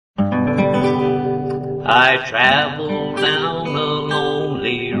I traveled down a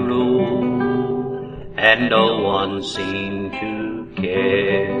lonely road, and no one seemed to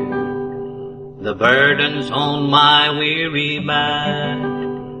care. The burdens on my weary back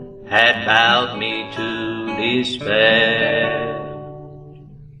had bowed me to despair.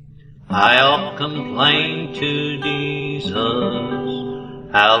 I oft complained to Jesus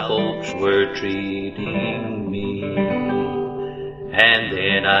how folks were treating me, and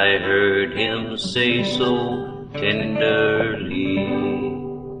then I heard him say so tenderly,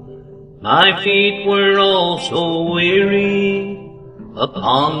 my feet were all so weary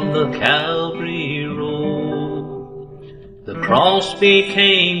upon the Calvary road. The cross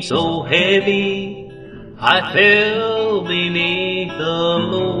became so heavy, I fell beneath the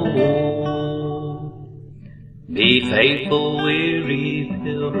load. Be faithful, weary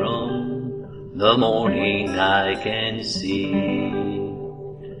pilgrim, the morning I can see.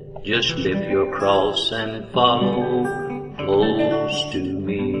 Just lift your cross and follow close to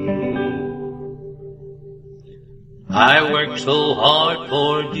me. I worked so hard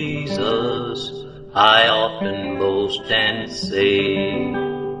for Jesus, I often boast and say,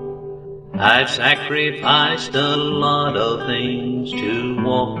 I've sacrificed a lot of things to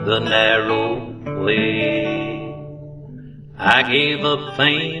walk the narrow way. I gave up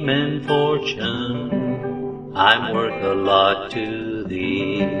fame and fortune, I'm worth a lot to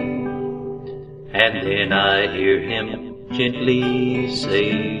thee. And then I hear him gently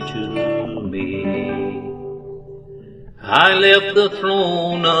say to me, I left the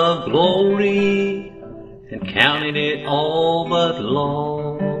throne of glory and counted it all but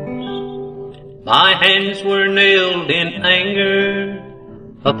lost. My hands were nailed in anger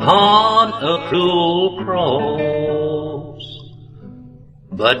upon a cruel cross.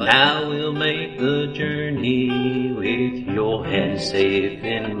 But now we'll make the journey with your hand safe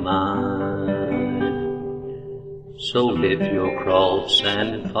in mine. So lift your cross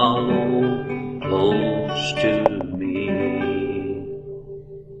and follow close to me.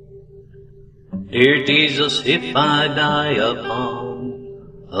 Dear Jesus, if I die upon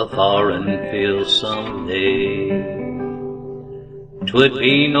a foreign field someday, 'twould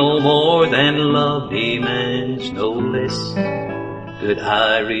be no more than love demands, no less could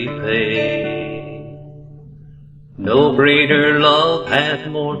I repay. No greater love hath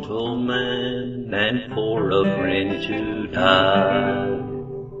mortal man than for a friend to die.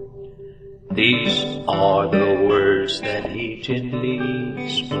 These are the words that he gently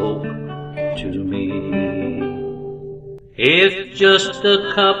spoke to me. If just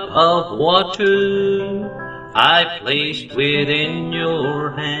a cup of water I placed within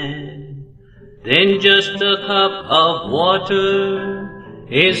your hand, then just a cup of water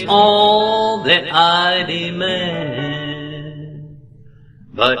is all that I demand.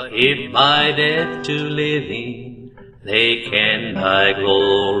 But if by death to living they can thy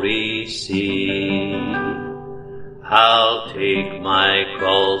glory see, I'll take my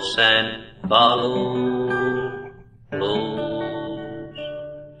cross and follow close.